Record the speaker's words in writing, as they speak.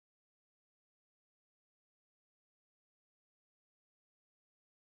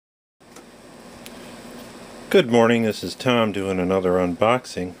Good morning, this is Tom doing another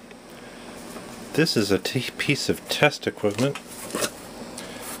unboxing. This is a piece of test equipment,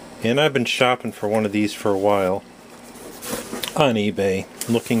 and I've been shopping for one of these for a while on eBay,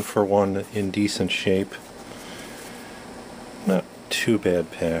 looking for one in decent shape. Not too bad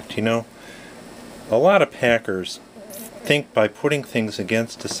packed, you know. A lot of packers think by putting things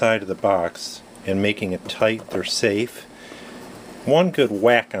against the side of the box and making it tight, they're safe. One good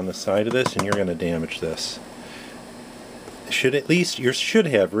whack on the side of this and you're going to damage this. You should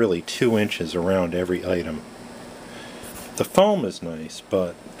have really 2 inches around every item. The foam is nice,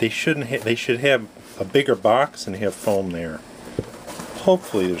 but they should have a bigger box and have foam there.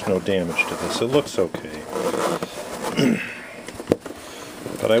 Hopefully there's no damage to this. It looks okay.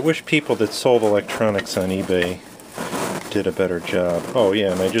 But I wish people that sold electronics on eBay did a better job. Oh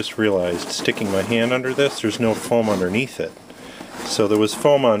yeah, and I just realized sticking my hand under this, there's no foam underneath it. So there was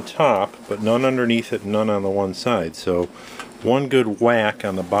foam on top, but none underneath it, none on the one side. So one good whack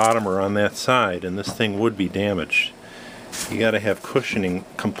on the bottom or on that side and this thing would be damaged. You got to have cushioning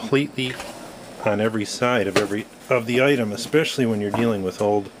completely on every side of the item, especially when you're dealing with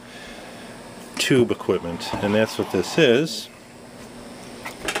old tube equipment. And that's what this is.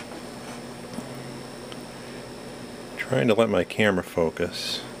 Trying to let my camera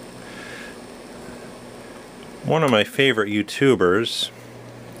focus. One of my favorite YouTubers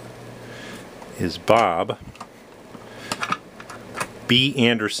is Bob B.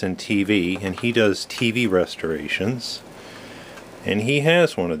 Anderson TV, and he does TV restorations, and he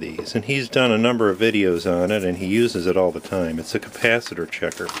has one of these, and he's done a number of videos on it, and he uses it all the time. It's a capacitor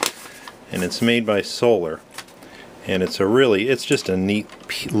checker, and it's made by Solar, and it's just a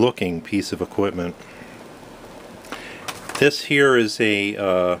neat looking piece of equipment. This here is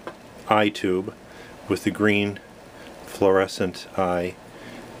a eye tube with the green fluorescent eye.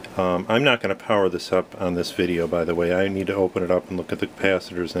 I'm not going to power this up on this video, by the way. I need to open it up and look at the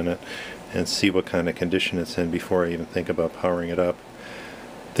capacitors in it and see what kind of condition it's in before I even think about powering it up.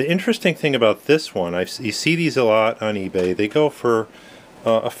 The interesting thing about this one, you see these a lot on eBay. They go for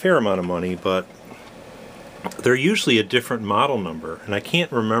a fair amount of money, but they're usually a different model number, and I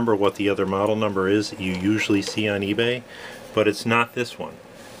can't remember what the other model number is that you usually see on eBay, but it's not this one.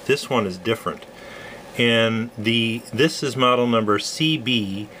 This one is different. And this is model number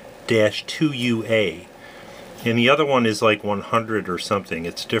CB-2UA, and the other one is like 100 or something.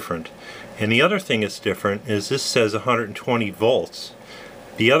 It's different. And the other thing that's different is this says 120 volts.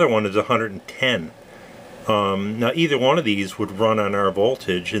 The other one is 110. Now either one of these would run on our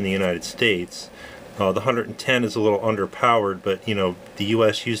voltage in the United States. The 110 is a little underpowered, but you know, the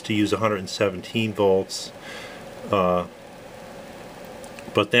US used to use 117 volts. But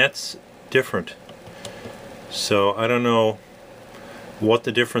that's different. So I don't know what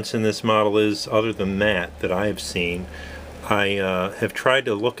the difference in this model is other than that I have seen. I have tried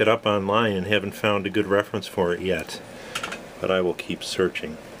to look it up online and haven't found a good reference for it yet, but I will keep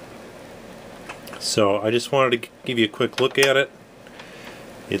searching. So I just wanted to give you a quick look at it.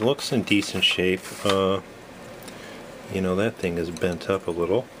 It looks in decent shape. You know, that thing is bent up a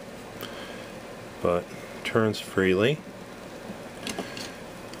little, but turns freely.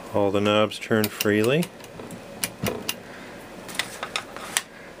 All the knobs turn freely.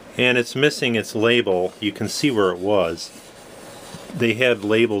 And it's missing its label. You can see where it was. They had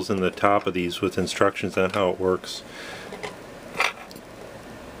labels in the top of these with instructions on how it works.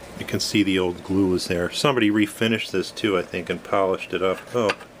 You can see the old glue is there. Somebody refinished this too, I think, and polished it up.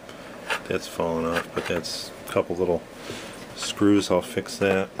 Oh, that's fallen off, but that's a couple little screws. I'll fix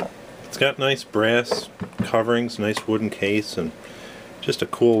that. It's got nice brass coverings, nice wooden case, and just a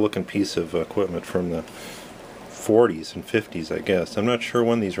cool looking piece of equipment from the 40s and 50s, I guess. I'm not sure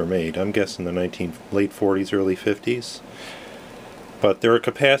when these were made. I'm guessing the late 40s, early 50s. But they're a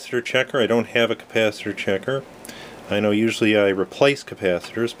capacitor checker. I don't have a capacitor checker. I know usually I replace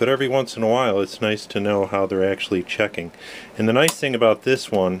capacitors, but every once in a while it's nice to know how they're actually checking. And the nice thing about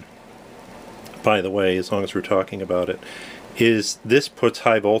this one, by the way, as long as we're talking about it, is this puts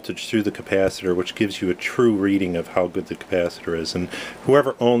high voltage through the capacitor, which gives you a true reading of how good the capacitor is. And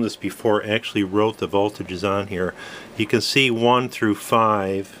whoever owned this before actually wrote the voltages on here. You can see 1 through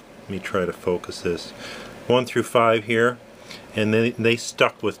 5. Let me try to focus this. 1 through 5 here, and then they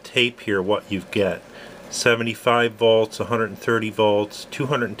stuck with tape here what you get. 75 volts, 130 volts,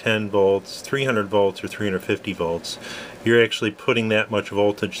 210 volts, 300 volts, or 350 volts. You're actually putting that much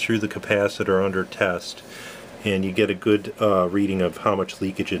voltage through the capacitor under test, and you get a good reading of how much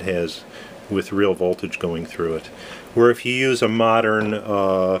leakage it has with real voltage going through it. Where if you use a modern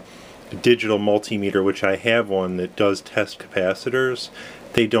digital multimeter, which I have one that does test capacitors,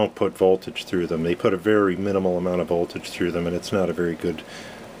 they don't put voltage through them. They put a very minimal amount of voltage through them, and it's not a very good,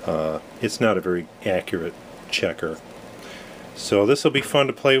 it's not a very accurate checker. So this will be fun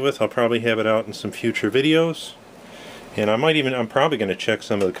to play with. I'll probably have it out in some future videos. And I'm probably going to check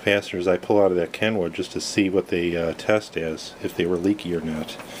some of the capacitors I pull out of that Kenwood just to see what they test as, if they were leaky or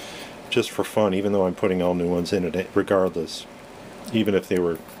not. Just for fun, even though I'm putting all new ones in it regardless. Even if they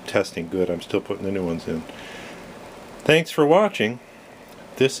were testing good, I'm still putting the new ones in. Thanks for watching.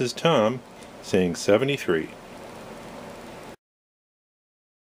 This is Tom saying 73.